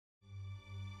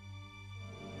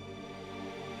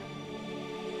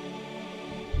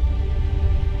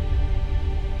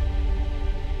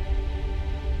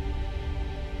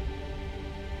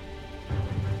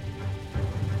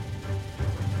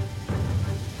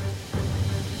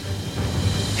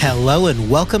Hello and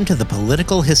welcome to the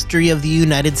Political History of the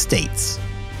United States.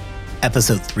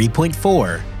 Episode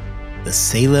 3.4, The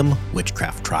Salem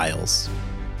Witchcraft Trials.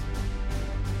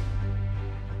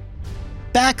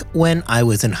 Back when I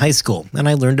was in high school and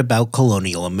I learned about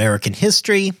colonial American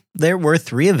history, there were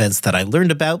three events that I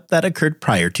learned about that occurred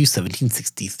prior to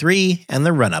 1763 and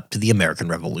the run-up to the American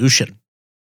Revolution.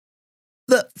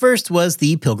 The first was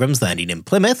the Pilgrims' Landing in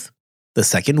Plymouth. The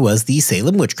second was the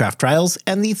Salem Witchcraft Trials,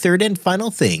 and the third and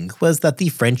final thing was that the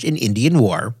French and Indian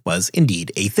War was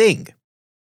indeed a thing.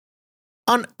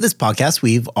 On this podcast,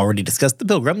 we've already discussed the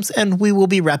Pilgrims, and we will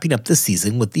be wrapping up this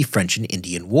season with the French and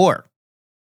Indian War.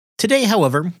 Today,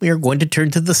 however, we are going to turn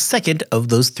to the second of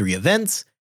those three events,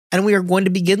 and we are going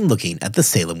to begin looking at the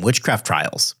Salem Witchcraft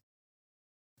Trials.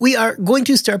 We are going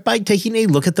to start by taking a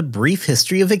look at the brief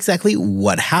history of exactly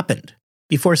what happened,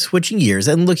 before switching gears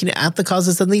and looking at the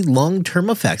causes and the long-term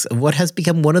effects of what has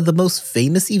become one of the most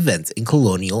famous events in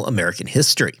colonial American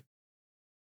history.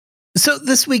 So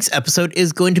this week's episode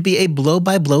is going to be a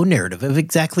blow-by-blow narrative of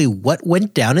exactly what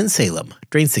went down in Salem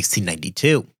during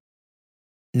 1692.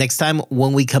 Next time,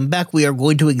 when we come back, we are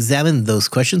going to examine those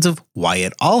questions of why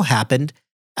it all happened,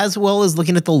 as well as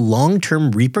looking at the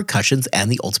long-term repercussions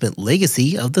and the ultimate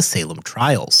legacy of the Salem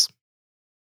trials.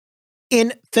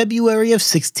 In February of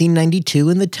 1692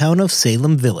 in the town of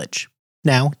Salem Village,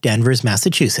 now Danvers,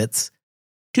 Massachusetts,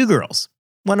 two girls,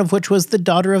 one of which was the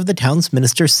daughter of the town's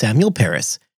minister Samuel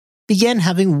Parris, began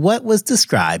having what was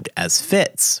described as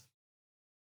fits.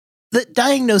 The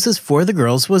diagnosis for the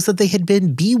girls was that they had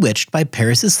been bewitched by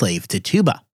Parris's slave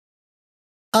Tituba.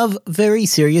 Of very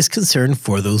serious concern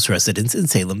for those residents in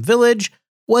Salem Village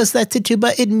was that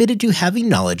Tituba admitted to having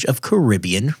knowledge of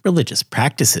Caribbean religious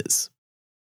practices.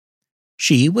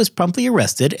 She was promptly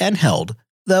arrested and held,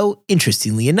 though,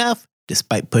 interestingly enough,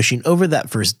 despite pushing over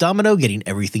that first domino getting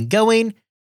everything going,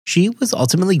 she was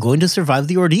ultimately going to survive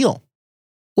the ordeal.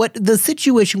 What the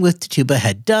situation with Tituba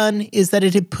had done is that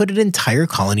it had put an entire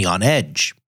colony on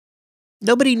edge.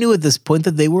 Nobody knew at this point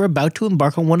that they were about to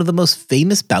embark on one of the most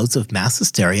famous bouts of mass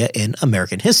hysteria in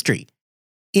American history,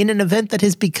 in an event that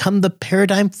has become the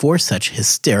paradigm for such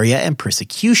hysteria and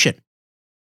persecution.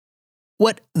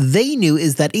 What they knew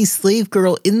is that a slave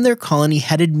girl in their colony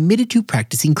had admitted to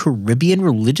practicing Caribbean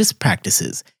religious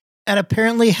practices and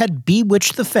apparently had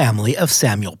bewitched the family of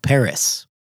Samuel Parris.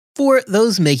 For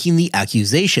those making the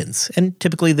accusations, and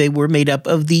typically they were made up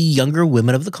of the younger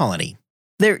women of the colony,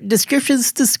 their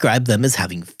descriptions described them as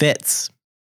having fits.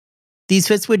 These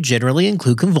fits would generally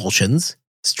include convulsions,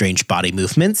 strange body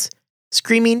movements,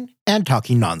 screaming, and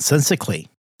talking nonsensically.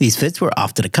 These fits were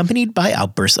often accompanied by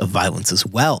outbursts of violence as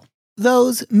well.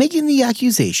 Those making the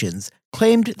accusations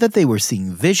claimed that they were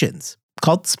seeing visions,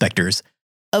 called specters,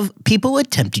 of people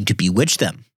attempting to bewitch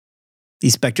them.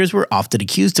 These specters were often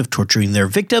accused of torturing their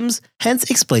victims, hence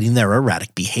explaining their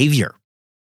erratic behavior.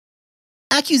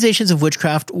 Accusations of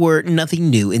witchcraft were nothing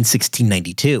new in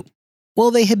 1692.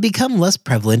 While they had become less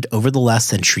prevalent over the last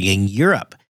century in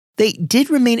Europe, they did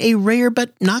remain a rare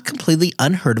but not completely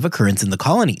unheard of occurrence in the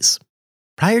colonies.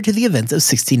 Prior to the events of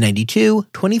 1692,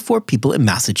 24 people in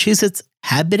Massachusetts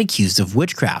had been accused of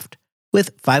witchcraft,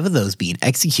 with 5 of those being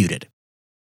executed.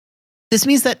 This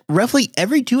means that roughly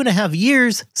every 2.5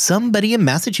 years, somebody in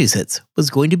Massachusetts was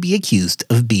going to be accused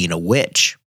of being a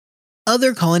witch.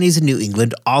 Other colonies in New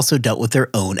England also dealt with their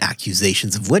own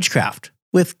accusations of witchcraft,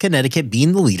 with Connecticut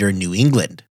being the leader in New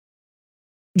England.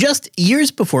 Just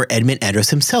years before, Edmund Andros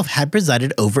himself had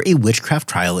presided over a witchcraft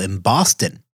trial in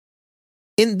Boston.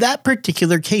 In that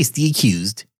particular case, the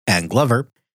accused, Anne Glover,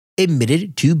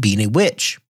 admitted to being a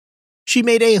witch. She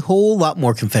made a whole lot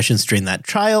more confessions during that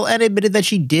trial and admitted that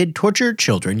she did torture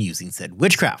children using said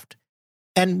witchcraft,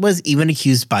 and was even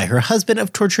accused by her husband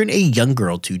of torturing a young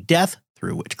girl to death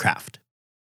through witchcraft.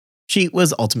 She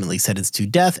was ultimately sentenced to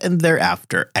death and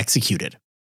thereafter executed.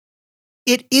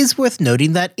 It is worth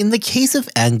noting that in the case of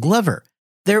Anne Glover,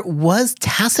 there was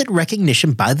tacit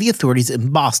recognition by the authorities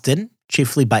in Boston,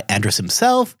 chiefly by Andros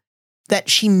himself, that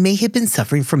she may have been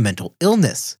suffering from mental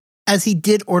illness, as he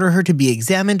did order her to be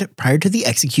examined prior to the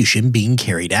execution being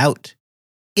carried out.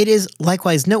 It is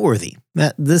likewise noteworthy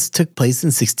that this took place in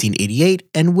 1688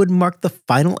 and would mark the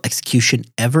final execution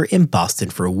ever in Boston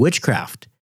for witchcraft,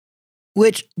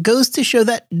 which goes to show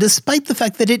that despite the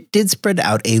fact that it did spread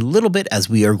out a little bit as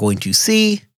we are going to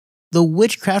see, the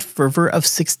witchcraft fervor of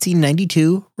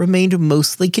 1692 remained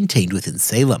mostly contained within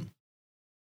Salem.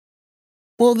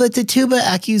 Well, the Tituba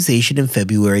accusation in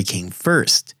February came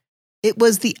first. It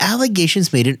was the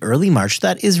allegations made in early March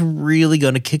that is really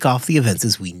going to kick off the events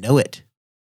as we know it.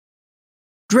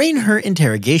 During her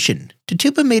interrogation,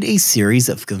 Tituba made a series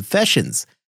of confessions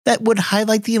that would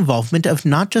highlight the involvement of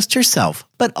not just herself,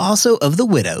 but also of the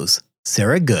widows,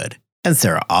 Sarah Good and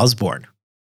Sarah Osborne.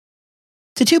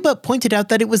 Tituba pointed out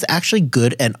that it was actually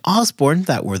Good and Osborne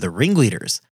that were the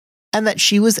ringleaders, and that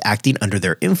she was acting under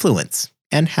their influence,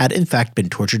 and had in fact been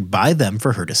tortured by them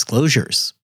for her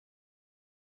disclosures.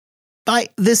 By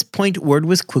this point, word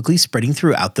was quickly spreading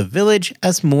throughout the village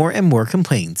as more and more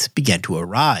complaints began to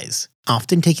arise,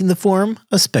 often taking the form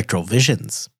of spectral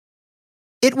visions.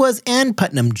 It was Ann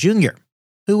Putnam Jr.,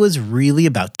 who was really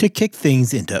about to kick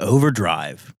things into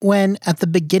overdrive when, at the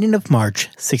beginning of March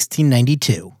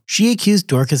 1692, she accused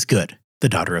Dorcas Good, the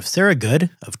daughter of Sarah Good,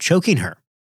 of choking her,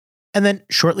 and then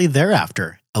shortly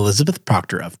thereafter, Elizabeth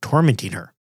Proctor of tormenting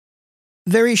her.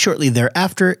 Very shortly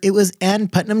thereafter, it was Ann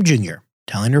Putnam Jr.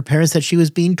 telling her parents that she was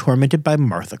being tormented by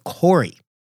Martha Corey.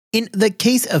 In the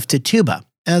case of Tituba,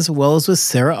 as well as with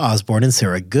Sarah Osborne and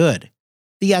Sarah Good,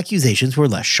 the accusations were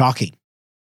less shocking.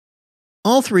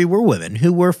 All three were women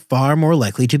who were far more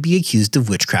likely to be accused of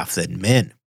witchcraft than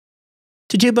men.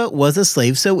 Tituba was a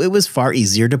slave, so it was far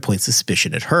easier to point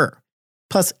suspicion at her.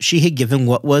 Plus, she had given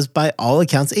what was, by all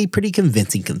accounts, a pretty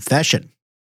convincing confession.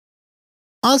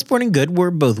 Osborne and Good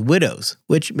were both widows,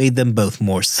 which made them both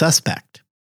more suspect.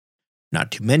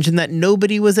 Not to mention that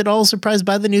nobody was at all surprised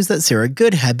by the news that Sarah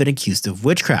Good had been accused of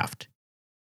witchcraft.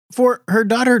 For her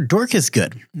daughter Dorcas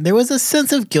Good, there was a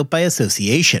sense of guilt by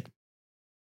association.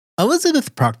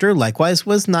 Elizabeth Proctor likewise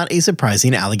was not a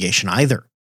surprising allegation either.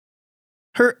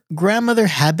 Her grandmother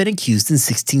had been accused in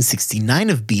 1669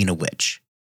 of being a witch.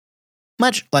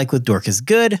 Much like with Dorcas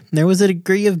Good, there was a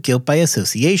degree of guilt by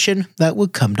association that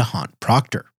would come to haunt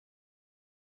Proctor.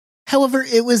 However,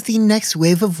 it was the next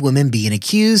wave of women being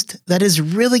accused that is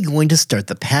really going to start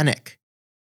the panic.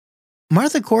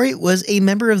 Martha Corey was a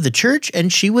member of the church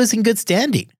and she was in good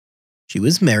standing. She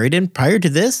was married, and prior to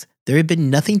this, there had been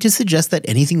nothing to suggest that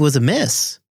anything was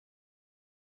amiss.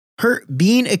 Her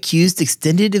being accused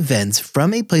extended events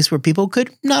from a place where people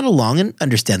could nod along and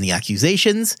understand the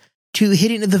accusations to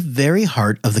hitting at the very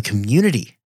heart of the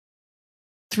community.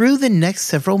 Through the next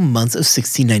several months of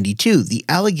 1692, the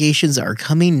allegations are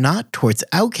coming not towards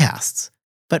outcasts,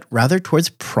 but rather towards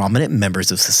prominent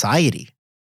members of society.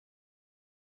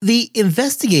 The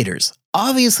investigators,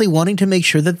 obviously wanting to make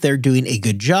sure that they're doing a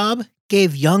good job,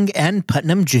 gave young Ann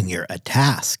Putnam Jr. a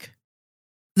task.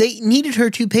 They needed her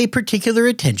to pay particular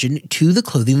attention to the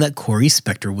clothing that Corey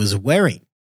Spector was wearing.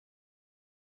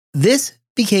 This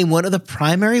became one of the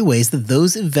primary ways that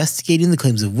those investigating the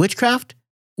claims of witchcraft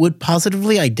would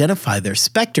positively identify their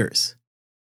specters.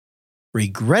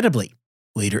 Regrettably,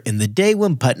 later in the day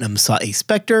when Putnam saw a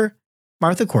specter,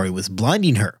 Martha Corey was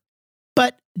blinding her.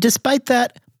 But despite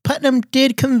that, Putnam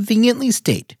did conveniently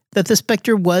state that the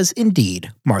specter was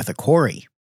indeed Martha Corey.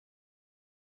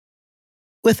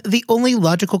 With the only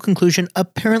logical conclusion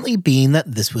apparently being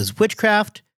that this was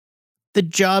witchcraft, the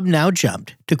job now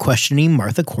jumped to questioning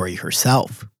Martha Corey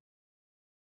herself.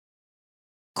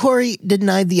 Corey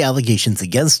denied the allegations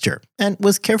against her and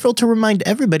was careful to remind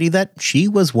everybody that she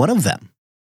was one of them.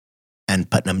 And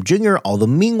Putnam Jr. all the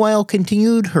meanwhile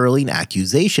continued hurling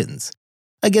accusations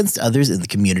against others in the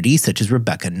community such as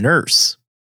Rebecca Nurse.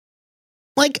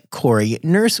 Like Corey,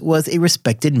 Nurse was a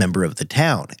respected member of the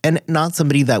town, and not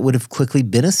somebody that would have quickly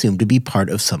been assumed to be part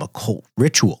of some occult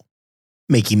ritual.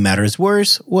 Making matters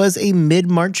worse was a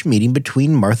mid-March meeting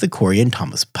between Martha Corey and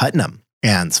Thomas Putnam,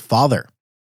 Ann's father.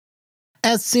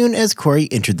 As soon as Corey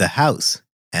entered the house,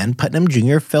 Ann Putnam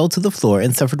Jr. fell to the floor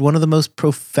and suffered one of the most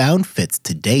profound fits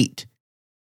to date.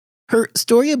 Her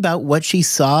story about what she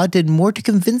saw did more to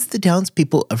convince the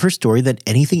townspeople of her story than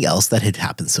anything else that had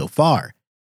happened so far,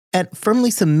 and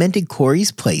firmly cemented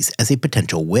Corey's place as a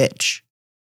potential witch.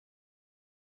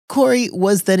 Corey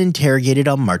was then interrogated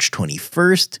on March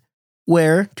 21st,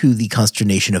 where, to the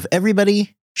consternation of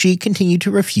everybody, she continued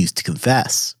to refuse to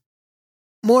confess.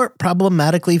 More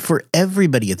problematically for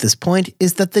everybody at this point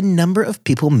is that the number of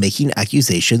people making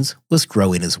accusations was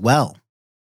growing as well.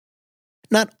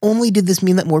 Not only did this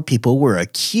mean that more people were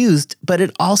accused, but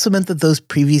it also meant that those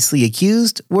previously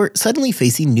accused were suddenly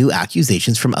facing new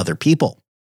accusations from other people.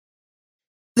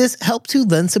 This helped to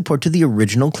lend support to the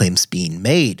original claims being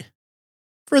made.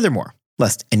 Furthermore,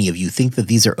 lest any of you think that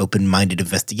these are open-minded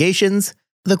investigations,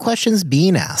 the questions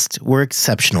being asked were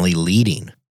exceptionally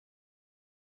leading.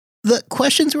 The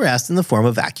questions were asked in the form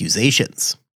of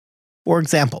accusations. For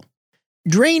example,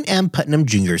 during Ann Putnam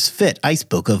Jr.'s fit I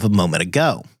spoke of a moment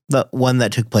ago, the one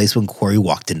that took place when Corey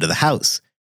walked into the house,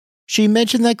 she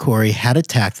mentioned that Corey had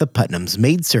attacked the Putnam's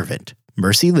maidservant,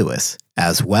 Mercy Lewis,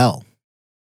 as well.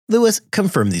 Lewis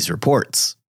confirmed these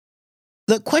reports.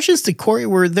 The questions to Corey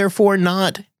were therefore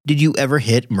not, "Did you ever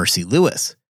hit Mercy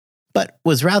Lewis?" but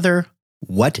was rather,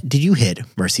 what did you hit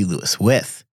Mercy Lewis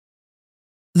with?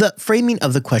 The framing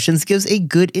of the questions gives a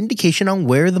good indication on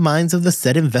where the minds of the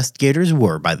said investigators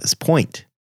were by this point.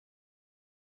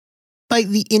 By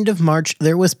the end of March,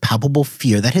 there was palpable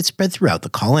fear that had spread throughout the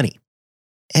colony.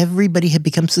 Everybody had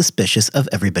become suspicious of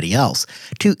everybody else,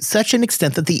 to such an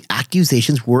extent that the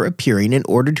accusations were appearing in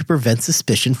order to prevent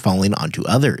suspicion falling onto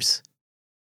others.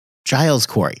 Giles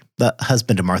Corey, the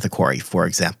husband of Martha Corey, for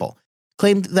example,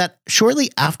 claimed that shortly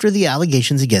after the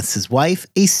allegations against his wife,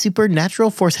 a supernatural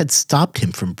force had stopped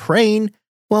him from praying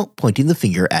while pointing the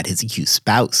finger at his accused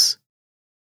spouse.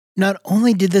 Not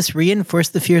only did this reinforce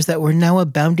the fears that were now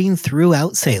abounding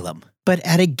throughout Salem, but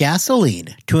added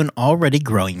gasoline to an already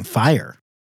growing fire.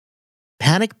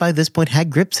 Panic by this point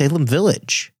had gripped Salem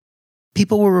Village.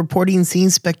 People were reporting seeing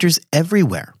specters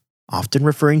everywhere, often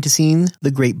referring to seeing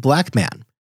the Great Black Man,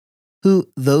 who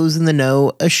those in the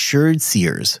know assured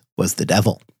seers was the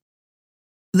devil.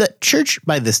 The church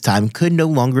by this time could no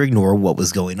longer ignore what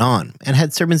was going on and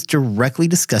had sermons directly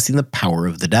discussing the power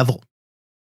of the devil.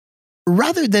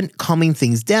 Rather than calming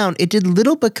things down, it did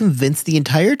little but convince the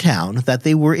entire town that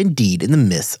they were indeed in the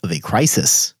midst of a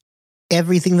crisis.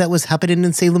 Everything that was happening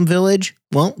in Salem Village,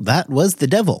 well, that was the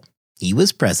devil. He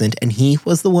was present and he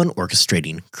was the one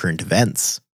orchestrating current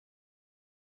events.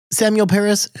 Samuel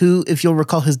Parris, who, if you'll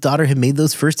recall his daughter had made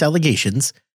those first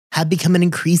allegations, had become an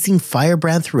increasing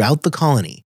firebrand throughout the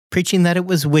colony, preaching that it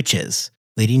was witches,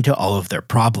 leading to all of their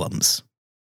problems.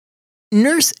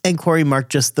 Nurse and Corey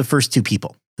marked just the first two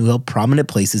people who held prominent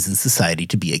places in society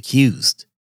to be accused.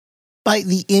 By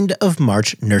the end of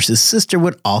March, Nurse's sister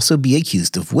would also be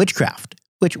accused of witchcraft,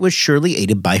 which was surely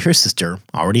aided by her sister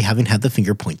already having had the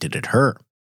finger pointed at her.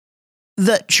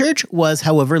 The church was,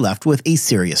 however, left with a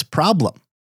serious problem.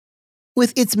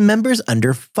 With its members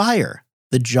under fire,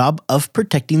 the job of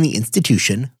protecting the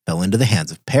institution fell into the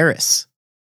hands of Parris.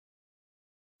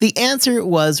 The answer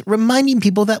was reminding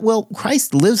people that, well,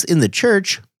 Christ lives in the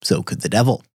church, so could the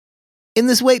devil. In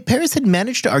this way, Parris had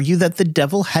managed to argue that the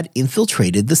devil had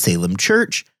infiltrated the Salem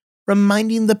church,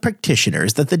 reminding the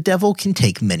practitioners that the devil can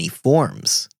take many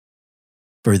forms.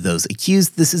 For those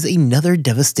accused, this is another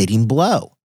devastating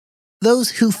blow.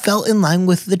 Those who fell in line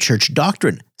with the church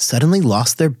doctrine suddenly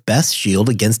lost their best shield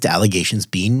against allegations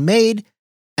being made,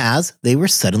 as they were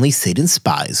suddenly Satan's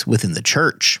spies within the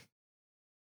church.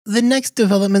 The next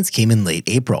developments came in late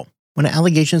April, when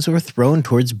allegations were thrown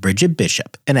towards Bridget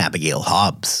Bishop and Abigail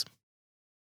Hobbs.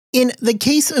 In the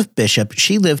case of Bishop,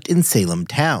 she lived in Salem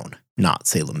town, not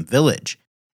Salem Village,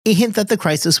 a hint that the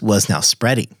crisis was now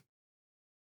spreading.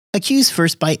 Accused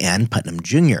first by Ann Putnam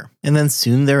Jr., and then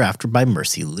soon thereafter by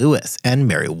Mercy Lewis and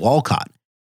Mary Walcott,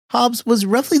 Hobbs was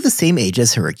roughly the same age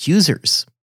as her accusers.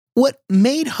 What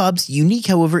made Hobbs unique,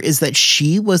 however, is that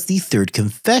she was the third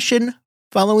confession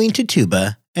following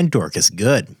Tituba and Dorcas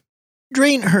Good.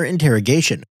 During her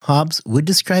interrogation, Hobbs would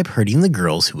describe hurting the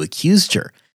girls who accused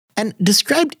her, and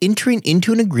described entering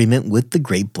into an agreement with the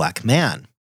Great Black Man,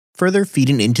 further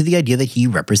feeding into the idea that he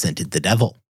represented the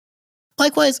devil.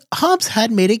 Likewise, Hobbs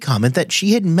had made a comment that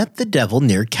she had met the devil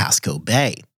near Casco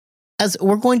Bay. As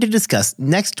we're going to discuss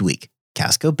next week,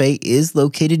 Casco Bay is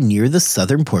located near the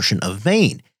southern portion of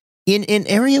Maine, in an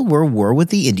area where war with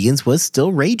the Indians was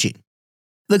still raging.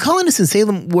 The colonists in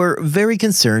Salem were very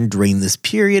concerned during this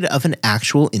period of an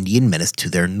actual Indian menace to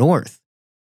their north.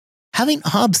 Having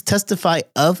Hobbs testify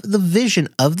of the vision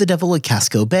of the devil at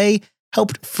Casco Bay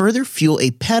helped further fuel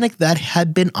a panic that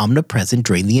had been omnipresent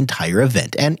during the entire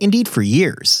event, and indeed for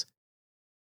years.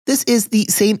 This is the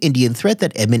same Indian threat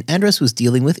that Edmund Andros was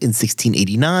dealing with in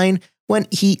 1689 when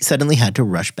he suddenly had to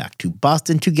rush back to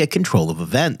Boston to get control of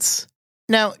events.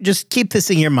 Now, just keep this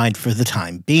in your mind for the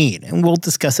time being, and we'll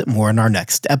discuss it more in our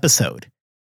next episode.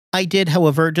 I did,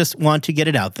 however, just want to get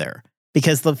it out there,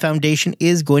 because the foundation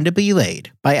is going to be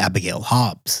laid by Abigail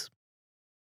Hobbs.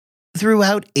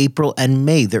 Throughout April and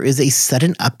May, there is a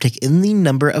sudden uptick in the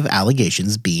number of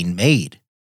allegations being made.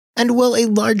 And while a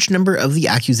large number of the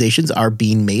accusations are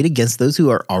being made against those who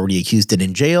are already accused and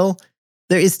in jail,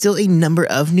 there is still a number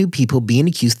of new people being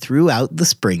accused throughout the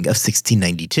spring of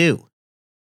 1692.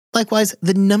 Likewise,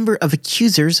 the number of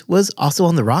accusers was also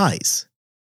on the rise.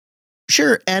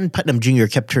 Sure, Ann Putnam Jr.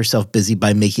 kept herself busy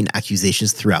by making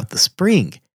accusations throughout the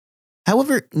spring.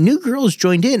 However, new girls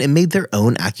joined in and made their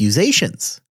own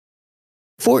accusations.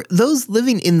 For those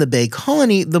living in the Bay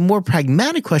Colony, the more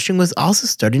pragmatic question was also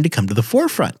starting to come to the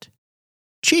forefront.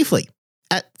 Chiefly,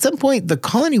 at some point, the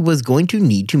colony was going to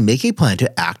need to make a plan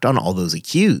to act on all those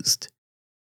accused.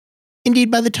 Indeed,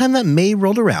 by the time that May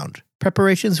rolled around,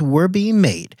 preparations were being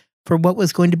made for what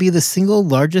was going to be the single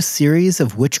largest series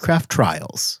of witchcraft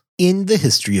trials in the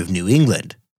history of New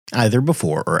England, either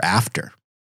before or after.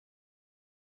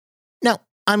 Now,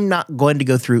 I'm not going to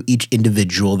go through each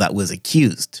individual that was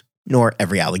accused, nor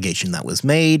every allegation that was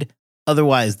made,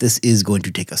 otherwise this is going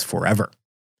to take us forever.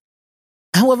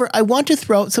 However, I want to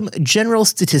throw out some general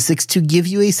statistics to give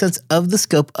you a sense of the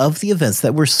scope of the events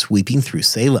that were sweeping through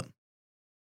Salem.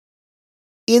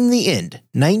 In the end,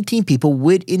 19 people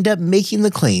would end up making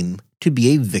the claim to be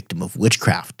a victim of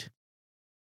witchcraft.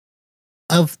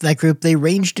 Of that group, they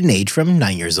ranged in age from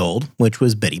 9 years old, which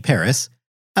was Betty Paris,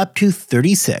 up to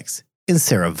 36 in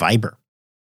Sarah Viber.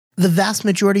 The vast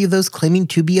majority of those claiming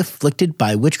to be afflicted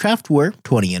by witchcraft were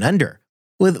 20 and under,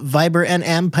 with Viber and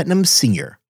Ann Putnam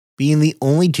Sr. being the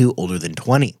only two older than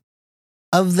 20.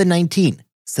 Of the 19,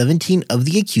 17 of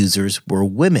the accusers were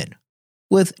women,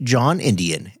 with John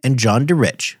Indian and John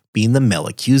DeRich being the male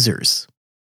accusers.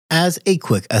 As a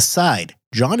quick aside,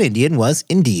 John Indian was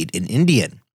indeed an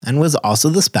Indian, and was also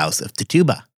the spouse of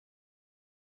Tituba.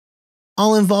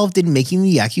 All involved in making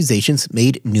the accusations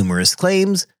made numerous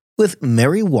claims, with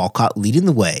Mary Walcott leading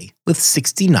the way with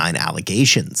 69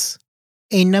 allegations.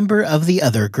 A number of the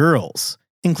other girls,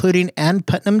 including Ann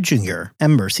Putnam Jr.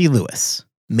 and Mercy Lewis,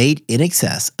 made in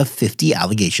excess of 50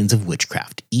 allegations of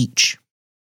witchcraft each.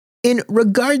 In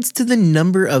regards to the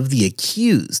number of the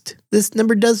accused, this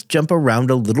number does jump around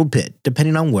a little bit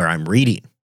depending on where I'm reading.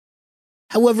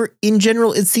 However, in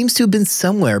general, it seems to have been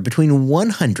somewhere between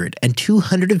 100 and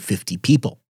 250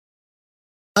 people.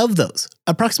 Of those,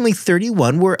 approximately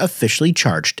 31 were officially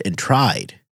charged and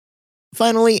tried.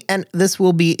 Finally, and this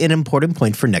will be an important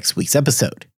point for next week's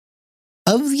episode,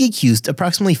 of the accused,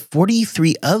 approximately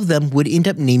 43 of them would end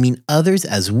up naming others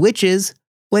as witches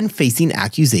when facing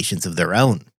accusations of their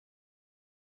own.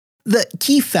 The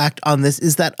key fact on this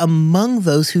is that among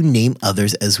those who name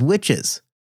others as witches,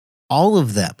 all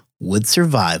of them would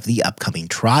survive the upcoming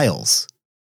trials.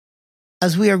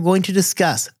 As we are going to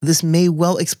discuss, this may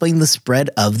well explain the spread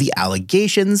of the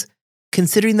allegations,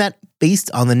 considering that,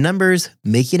 based on the numbers,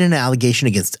 making an allegation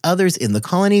against others in the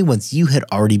colony once you had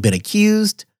already been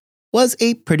accused was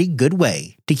a pretty good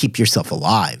way to keep yourself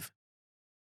alive.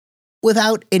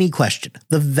 Without any question,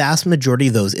 the vast majority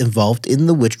of those involved in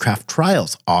the witchcraft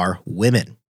trials are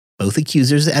women, both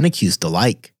accusers and accused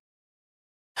alike.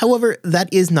 However,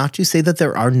 that is not to say that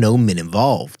there are no men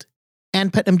involved.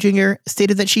 Ann Putnam Jr.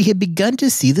 stated that she had begun to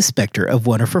see the specter of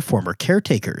one of her former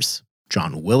caretakers,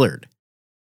 John Willard.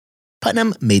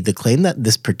 Putnam made the claim that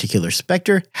this particular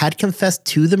specter had confessed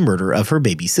to the murder of her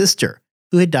baby sister,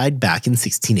 who had died back in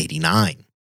 1689.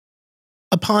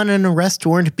 Upon an arrest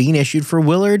warrant being issued for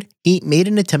Willard, he made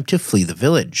an attempt to flee the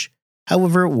village,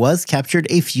 however was captured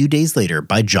a few days later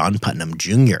by John Putnam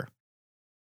Jr.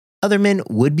 Other men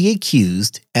would be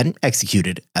accused and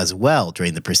executed as well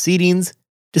during the proceedings,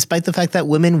 despite the fact that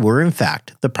women were in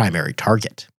fact the primary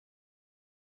target.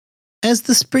 As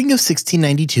the spring of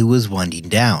 1692 was winding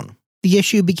down, the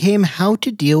issue became how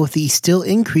to deal with the still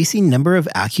increasing number of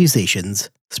accusations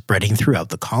spreading throughout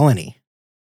the colony.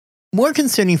 More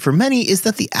concerning for many is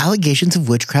that the allegations of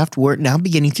witchcraft were now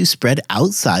beginning to spread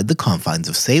outside the confines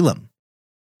of Salem.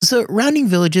 Surrounding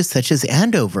villages such as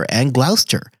Andover and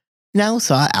Gloucester now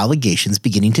saw allegations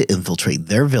beginning to infiltrate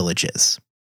their villages.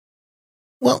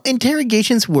 While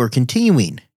interrogations were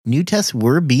continuing, new tests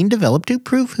were being developed to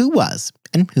prove who was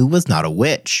and who was not a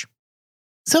witch.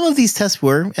 Some of these tests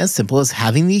were as simple as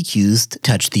having the accused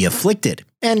touch the afflicted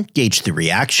and gauge the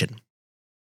reaction.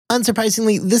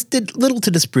 Unsurprisingly, this did little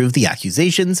to disprove the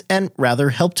accusations and rather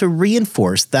helped to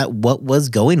reinforce that what was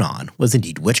going on was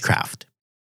indeed witchcraft.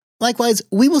 Likewise,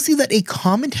 we will see that a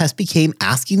common test became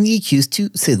asking the accused to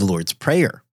say the Lord's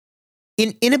Prayer.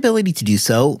 An inability to do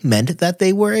so meant that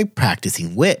they were a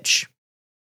practicing witch.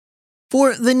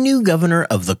 For the new governor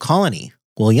of the colony,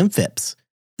 William Phips,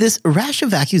 this rash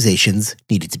of accusations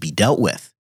needed to be dealt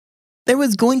with. There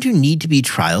was going to need to be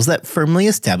trials that firmly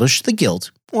established the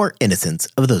guilt or innocence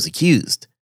of those accused,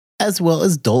 as well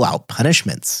as dole out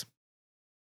punishments.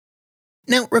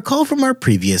 Now, recall from our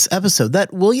previous episode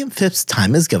that William Phips'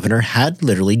 time as governor had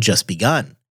literally just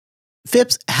begun.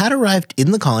 Phips had arrived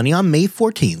in the colony on May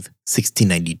 14,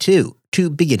 1692, to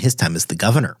begin his time as the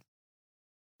governor.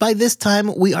 By this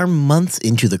time, we are months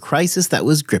into the crisis that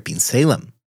was gripping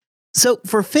Salem. So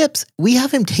for Phips, we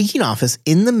have him taking office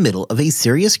in the middle of a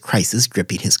serious crisis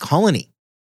gripping his colony.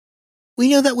 We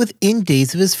know that within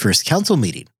days of his first council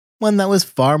meeting, one that was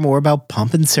far more about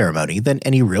pomp and ceremony than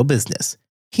any real business,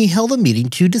 he held a meeting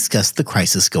to discuss the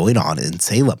crisis going on in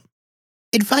Salem.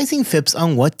 Advising Phips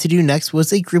on what to do next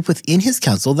was a group within his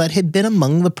council that had been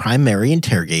among the primary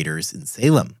interrogators in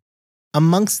Salem.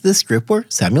 Amongst this group were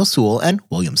Samuel Sewall and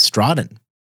William Strawden.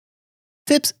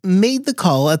 Phipps made the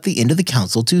call at the end of the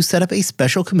council to set up a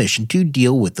special commission to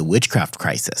deal with the witchcraft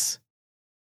crisis.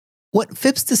 What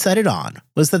Phipps decided on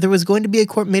was that there was going to be a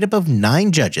court made up of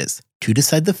 9 judges to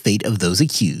decide the fate of those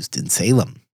accused in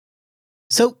Salem.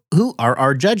 So, who are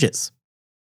our judges?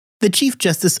 The Chief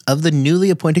Justice of the newly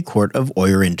appointed Court of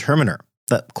Oyer and Terminer,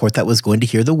 the court that was going to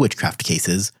hear the witchcraft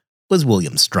cases, was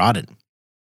William Strawden.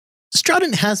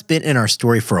 Strawden has been in our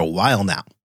story for a while now,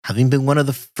 having been one of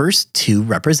the first 2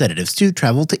 representatives to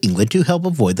travel to England to help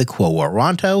avoid the Quo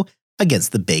Warranto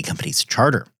against the Bay Company's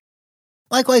charter.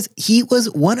 Likewise, he was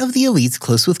one of the elites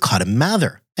close with Cotton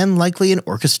Mather, and likely an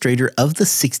orchestrator of the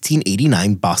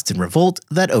 1689 Boston Revolt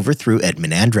that overthrew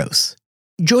Edmund Andros.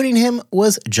 Joining him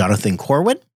was Jonathan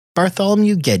Corwin,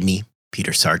 Bartholomew Gedney,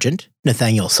 Peter Sargent,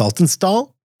 Nathaniel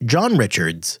Saltonstall, John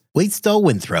Richards, Waitstall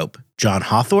Winthrop, John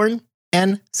Hawthorne,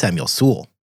 and Samuel Sewell.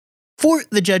 For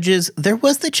the judges, there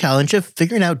was the challenge of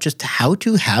figuring out just how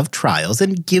to have trials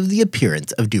and give the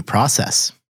appearance of due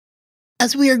process.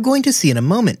 As we are going to see in a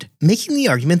moment, making the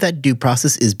argument that due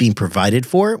process is being provided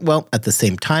for, while at the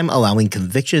same time allowing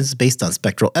convictions based on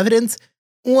spectral evidence,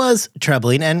 was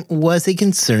troubling and was a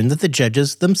concern that the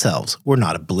judges themselves were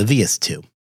not oblivious to.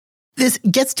 This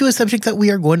gets to a subject that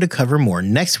we are going to cover more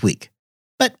next week.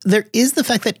 But there is the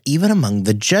fact that even among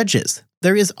the judges,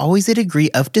 there is always a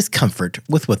degree of discomfort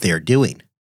with what they are doing.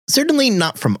 Certainly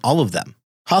not from all of them.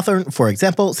 Hawthorne, for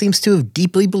example, seems to have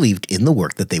deeply believed in the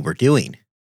work that they were doing.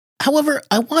 However,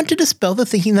 I want to dispel the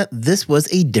thinking that this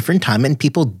was a different time and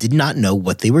people did not know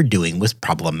what they were doing was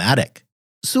problematic.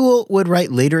 Sewell would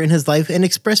write later in his life and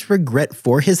express regret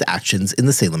for his actions in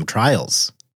the Salem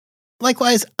trials.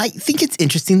 Likewise, I think it's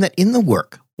interesting that in the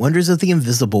work, Wonders of the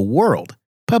Invisible World,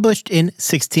 published in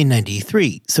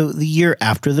 1693, so the year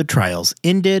after the trials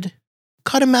ended,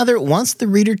 Cotton Mather wants the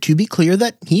reader to be clear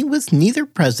that he was neither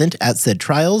present at said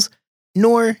trials,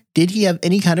 nor did he have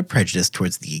any kind of prejudice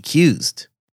towards the accused.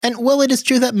 And while it is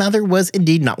true that Mather was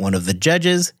indeed not one of the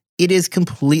judges, it is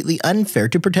completely unfair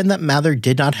to pretend that Mather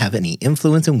did not have any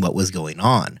influence in what was going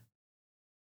on.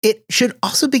 It should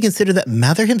also be considered that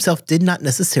Mather himself did not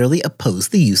necessarily oppose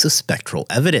the use of spectral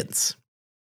evidence.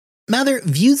 Mather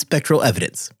viewed spectral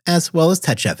evidence, as well as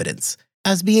touch evidence,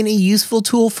 as being a useful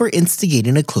tool for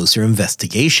instigating a closer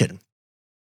investigation.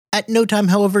 At no time,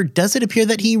 however, does it appear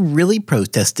that he really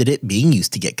protested it being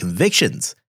used to get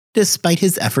convictions, despite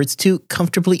his efforts to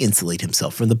comfortably insulate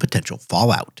himself from the potential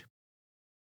fallout.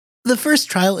 The first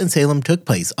trial in Salem took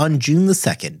place on June 2,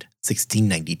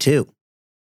 1692.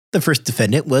 The first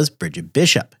defendant was Bridget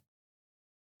Bishop.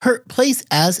 Her place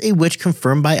as a witch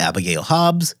confirmed by Abigail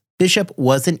Hobbs, Bishop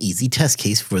was an easy test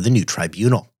case for the new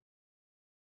tribunal.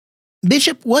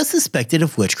 Bishop was suspected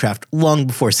of witchcraft long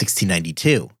before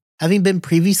 1692, having been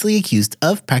previously accused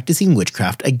of practicing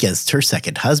witchcraft against her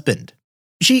second husband.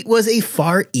 She was a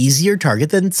far easier target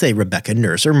than, say, Rebecca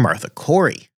Nurse or Martha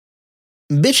Corey.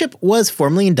 Bishop was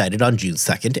formally indicted on June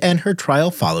 2nd, and her trial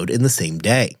followed in the same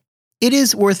day. It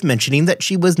is worth mentioning that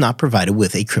she was not provided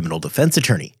with a criminal defense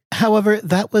attorney. However,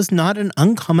 that was not an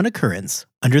uncommon occurrence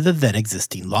under the then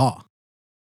existing law.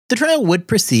 The trial would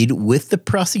proceed with the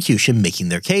prosecution making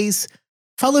their case,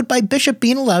 followed by Bishop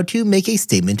being allowed to make a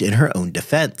statement in her own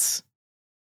defense.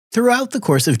 Throughout the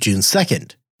course of June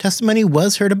 2nd, testimony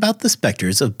was heard about the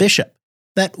specters of Bishop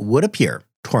that would appear,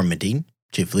 tormenting,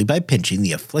 chiefly by pinching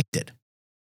the afflicted.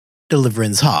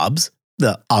 Deliverance Hobbs,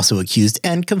 the also accused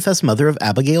and confessed mother of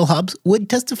Abigail Hobbs, would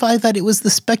testify that it was the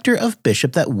specter of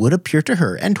Bishop that would appear to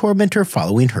her and torment her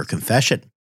following her confession.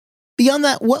 Beyond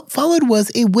that, what followed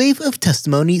was a wave of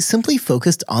testimony simply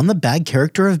focused on the bad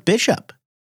character of Bishop.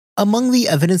 Among the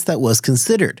evidence that was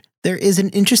considered, there is an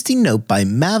interesting note by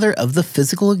Mather of the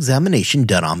physical examination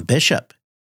done on Bishop.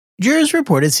 Jurors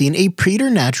reported seeing a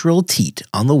preternatural teat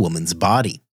on the woman's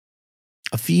body.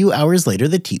 A few hours later,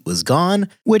 the teat was gone,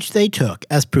 which they took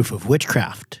as proof of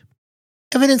witchcraft.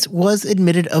 Evidence was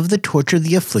admitted of the torture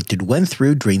the afflicted went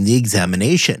through during the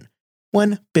examination,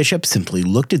 when Bishop simply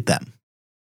looked at them.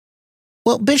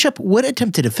 While Bishop would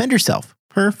attempt to defend herself,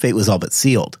 her fate was all but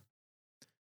sealed.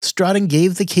 Strawden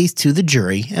gave the case to the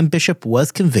jury, and Bishop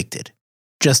was convicted.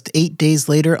 Just 8 days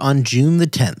later, on June the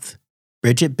 10th,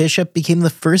 Bridget Bishop became the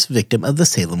first victim of the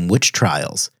Salem witch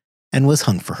trials and was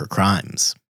hung for her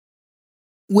crimes.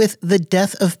 With the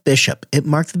death of Bishop, it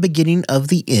marked the beginning of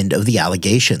the end of the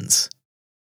allegations.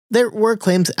 There were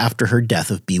claims after her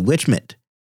death of bewitchment.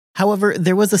 However,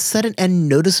 there was a sudden and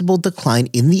noticeable decline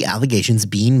in the allegations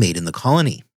being made in the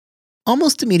colony.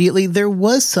 Almost immediately, there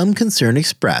was some concern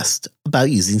expressed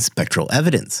about using spectral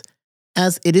evidence,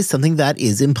 as it is something that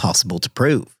is impossible to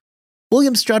prove.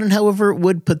 William Strawden, however,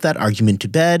 would put that argument to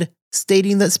bed,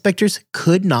 stating that specters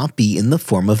could not be in the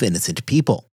form of innocent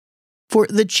people. For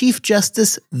the Chief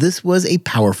Justice, this was a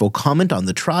powerful comment on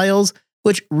the trials,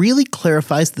 which really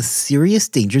clarifies the serious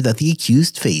danger that the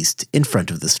accused faced in front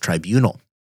of this tribunal.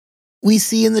 We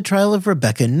see in the trial of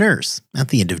Rebecca Nurse, at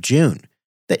the end of June,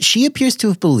 that she appears to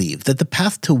have believed that the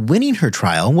path to winning her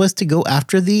trial was to go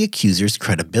after the accuser's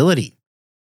credibility,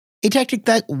 a tactic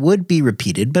that would be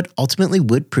repeated but ultimately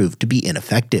would prove to be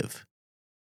ineffective.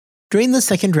 During the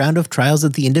second round of trials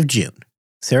at the end of June,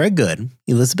 Sarah Good,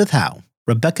 Elizabeth Howe,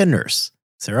 Rebecca Nurse,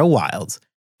 Sarah Wilds,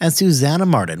 and Susanna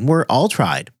Martin were all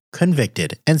tried,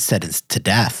 convicted, and sentenced to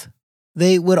death.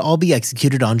 They would all be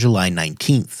executed on July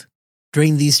 19th.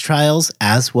 During these trials,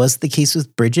 as was the case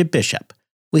with Bridget Bishop,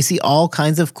 we see all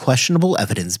kinds of questionable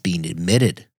evidence being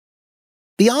admitted.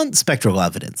 Beyond spectral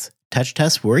evidence, touch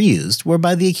tests were used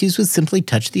whereby the accused would simply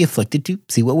touch the afflicted to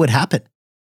see what would happen.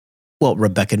 Well,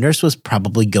 Rebecca Nurse was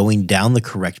probably going down the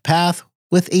correct path,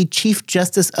 with a Chief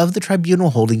Justice of the tribunal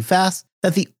holding fast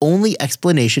that the only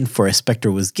explanation for a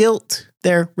specter was guilt.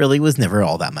 There really was never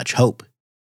all that much hope.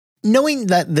 Knowing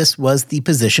that this was the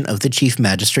position of the Chief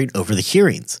Magistrate over the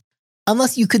hearings,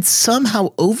 unless you could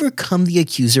somehow overcome the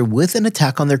accuser with an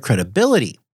attack on their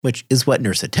credibility, which is what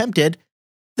Nurse attempted,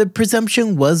 the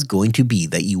presumption was going to be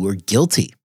that you were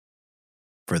guilty.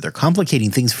 Further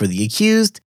complicating things for the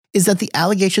accused is that the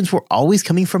allegations were always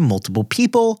coming from multiple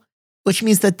people, which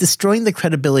means that destroying the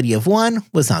credibility of one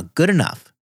was not good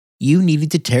enough. You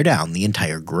needed to tear down the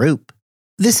entire group.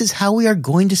 This is how we are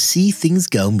going to see things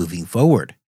go moving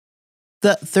forward.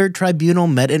 The third tribunal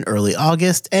met in early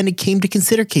August, and it came to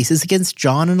consider cases against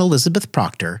John and Elizabeth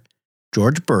Proctor,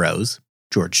 George Burroughs,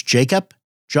 George Jacob,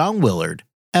 John Willard,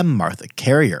 and Martha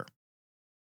Carrier.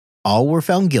 All were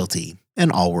found guilty,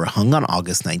 and all were hung on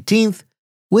August 19th,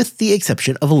 with the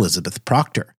exception of Elizabeth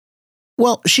Proctor.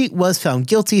 While she was found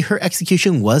guilty, her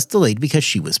execution was delayed because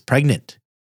she was pregnant.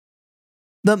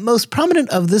 The most prominent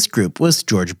of this group was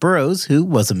George Burroughs, who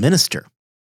was a minister.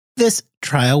 This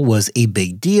trial was a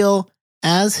big deal,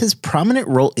 as his prominent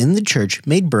role in the church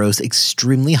made Burroughs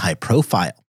extremely high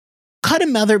profile.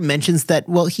 Cotton Mather mentions that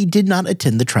while he did not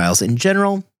attend the trials in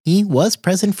general, he was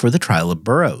present for the trial of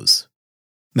Burroughs.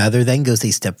 Mather then goes a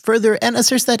step further and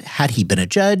asserts that had he been a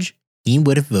judge, he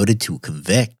would have voted to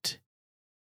convict.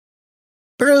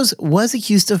 Burroughs was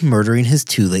accused of murdering his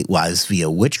two late wives via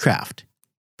witchcraft.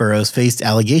 Burroughs faced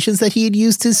allegations that he had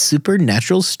used his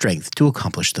supernatural strength to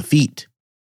accomplish the feat.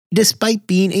 Despite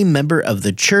being a member of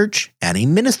the church and a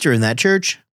minister in that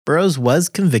church, Burroughs was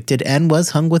convicted and was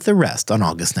hung with the rest on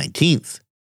August 19th.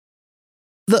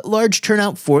 The large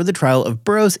turnout for the trial of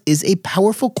Burroughs is a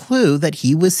powerful clue that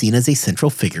he was seen as a central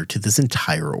figure to this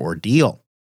entire ordeal.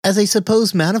 As a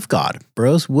supposed man of God,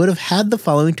 Burroughs would have had the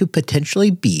following to potentially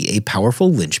be a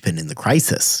powerful linchpin in the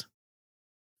crisis.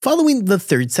 Following the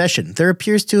third session, there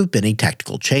appears to have been a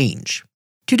tactical change.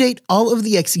 To date, all of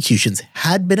the executions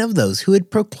had been of those who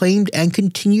had proclaimed and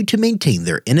continued to maintain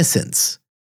their innocence.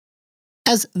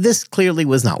 As this clearly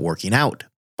was not working out,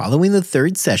 following the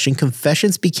third session,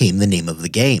 confessions became the name of the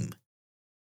game.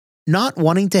 Not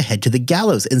wanting to head to the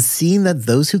gallows and seeing that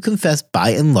those who confessed by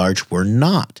and large were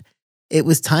not, it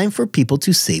was time for people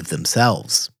to save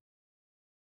themselves.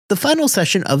 The final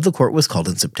session of the court was called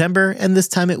in September, and this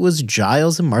time it was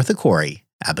Giles and Martha Corey,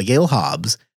 Abigail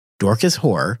Hobbs, Dorcas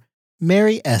Hoare,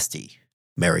 Mary Estey,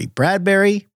 Mary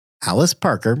Bradbury, Alice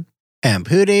Parker, Ann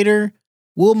Pudater,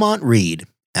 Wilmot Reed,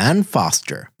 Ann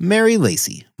Foster, Mary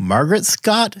Lacey, Margaret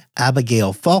Scott,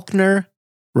 Abigail Faulkner,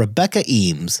 Rebecca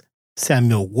Eames,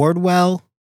 Samuel Wardwell,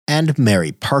 and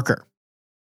Mary Parker.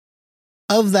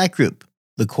 Of that group,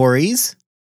 the Coreys,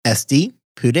 Estey,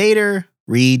 Pudater,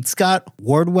 Reed, Scott,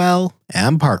 Wardwell,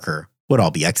 and Parker would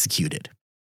all be executed.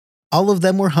 All of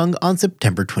them were hung on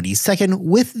September 22nd,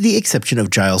 with the exception of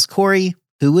Giles Corey,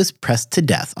 who was pressed to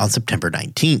death on September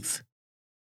 19th.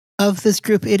 Of this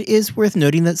group, it is worth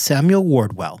noting that Samuel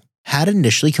Wardwell had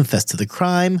initially confessed to the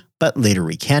crime, but later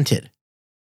recanted.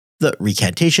 The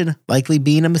recantation likely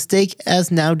being a mistake, as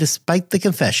now, despite the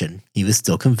confession, he was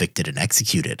still convicted and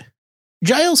executed.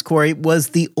 Giles Corey was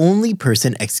the only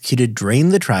person executed during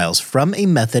the trials from a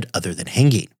method other than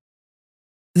hanging.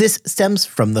 This stems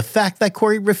from the fact that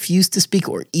Corey refused to speak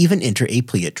or even enter a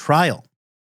plea at trial.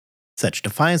 Such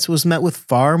defiance was met with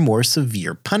far more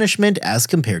severe punishment as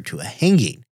compared to a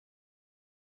hanging.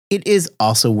 It is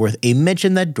also worth a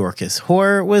mention that Dorcas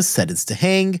Hoare was sentenced to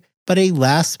hang, but a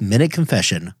last-minute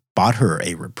confession bought her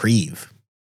a reprieve.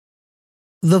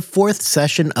 The fourth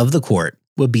session of the court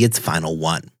would be its final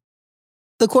one.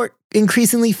 The court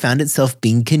increasingly found itself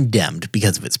being condemned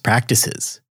because of its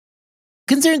practices.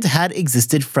 Concerns had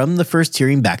existed from the first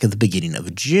hearing back at the beginning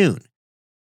of June.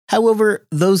 However,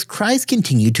 those cries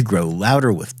continued to grow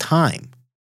louder with time.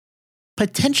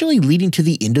 Potentially leading to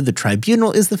the end of the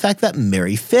tribunal is the fact that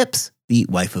Mary Phipps, the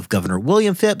wife of Governor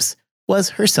William Phipps,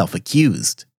 was herself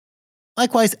accused.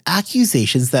 Likewise,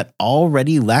 accusations that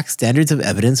already lacked standards of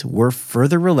evidence were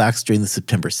further relaxed during the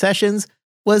September sessions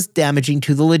was damaging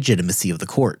to the legitimacy of the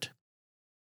court.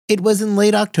 It was in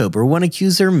late October when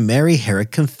accuser Mary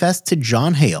Herrick confessed to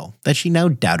John Hale that she now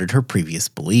doubted her previous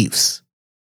beliefs.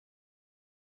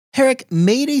 Herrick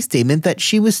made a statement that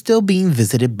she was still being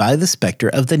visited by the specter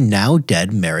of the now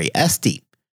dead Mary Esty,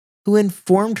 who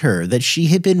informed her that she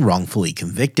had been wrongfully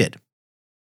convicted.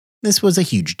 This was a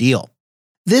huge deal.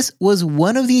 This was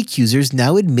one of the accusers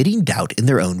now admitting doubt in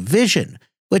their own vision,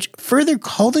 which further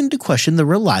called into question the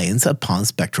reliance upon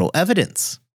spectral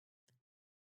evidence.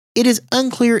 It is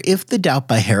unclear if the doubt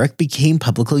by Herrick became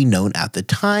publicly known at the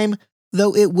time,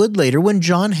 though it would later when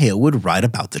John Hale would write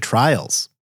about the trials.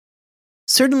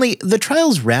 Certainly, the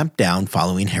trials ramped down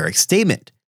following Herrick's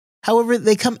statement. However,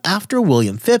 they come after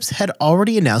William Phipps had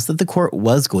already announced that the court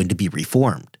was going to be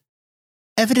reformed.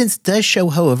 Evidence does show,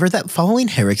 however, that following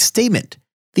Herrick's statement,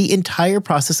 the entire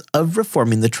process of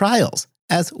reforming the trials,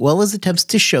 as well as attempts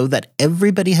to show that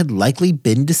everybody had likely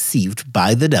been deceived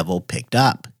by the devil, picked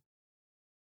up.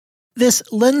 This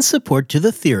lends support to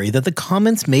the theory that the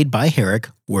comments made by Herrick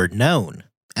were known,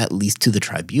 at least to the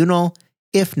tribunal,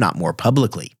 if not more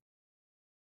publicly.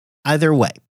 Either way,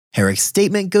 Herrick's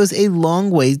statement goes a long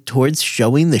way towards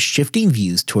showing the shifting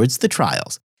views towards the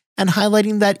trials and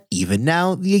highlighting that even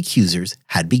now the accusers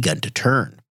had begun to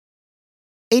turn.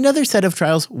 Another set of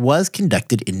trials was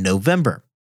conducted in November.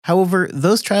 However,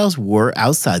 those trials were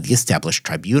outside the established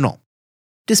tribunal.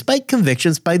 Despite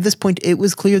convictions, by this point it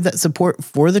was clear that support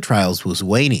for the trials was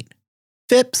waning.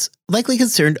 Phipps, likely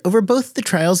concerned over both the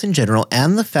trials in general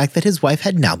and the fact that his wife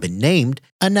had now been named,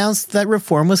 announced that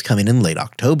reform was coming in late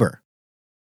October.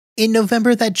 In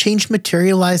November, that change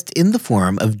materialized in the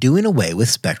form of doing away with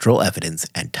spectral evidence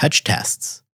and touch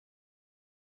tests.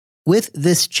 With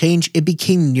this change, it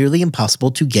became nearly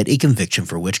impossible to get a conviction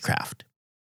for witchcraft.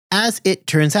 As it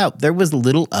turns out, there was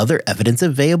little other evidence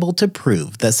available to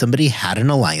prove that somebody had an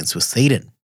alliance with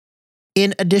Satan.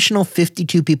 An additional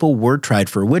 52 people were tried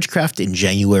for witchcraft in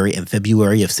January and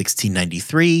February of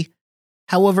 1693.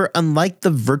 However, unlike the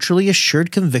virtually assured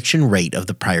conviction rate of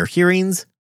the prior hearings,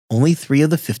 only 3 of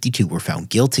the 52 were found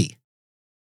guilty.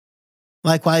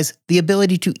 Likewise, the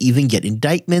ability to even get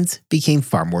indictments became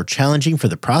far more challenging for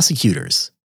the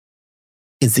prosecutors.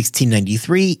 In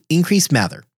 1693, Increase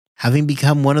Mather, having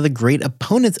become one of the great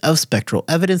opponents of spectral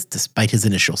evidence despite his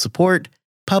initial support,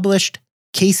 published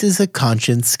Cases of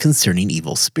Conscience Concerning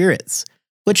Evil Spirits,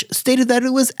 which stated that it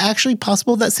was actually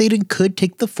possible that Satan could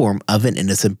take the form of an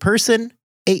innocent person,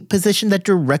 a position that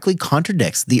directly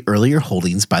contradicts the earlier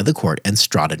holdings by the court and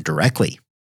Stratton directly.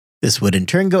 This would in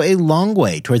turn go a long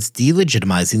way towards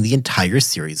delegitimizing the entire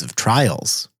series of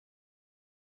trials.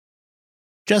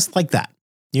 Just like that,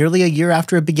 nearly a year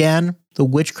after it began, the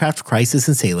witchcraft crisis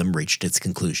in Salem reached its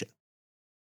conclusion.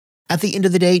 At the end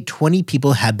of the day, 20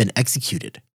 people had been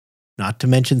executed, not to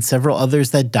mention several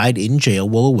others that died in jail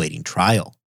while awaiting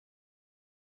trial.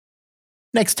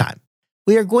 Next time,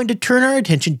 we are going to turn our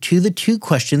attention to the 2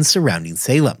 questions surrounding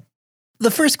Salem.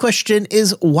 The first question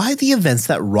is why the events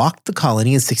that rocked the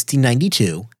colony in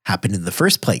 1692 happened in the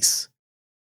first place.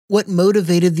 What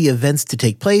motivated the events to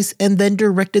take place and then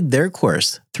directed their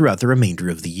course throughout the remainder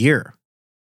of the year.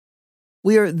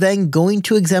 We are then going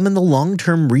to examine the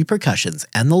long-term repercussions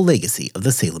and the legacy of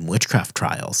the Salem witchcraft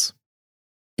trials.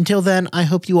 Until then, I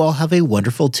hope you all have a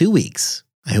wonderful 2 weeks.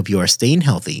 I hope you are staying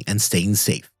healthy and staying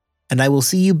safe. And I will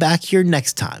see you back here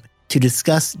next time to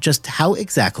discuss just how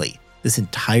exactly this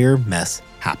entire mess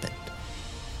happened.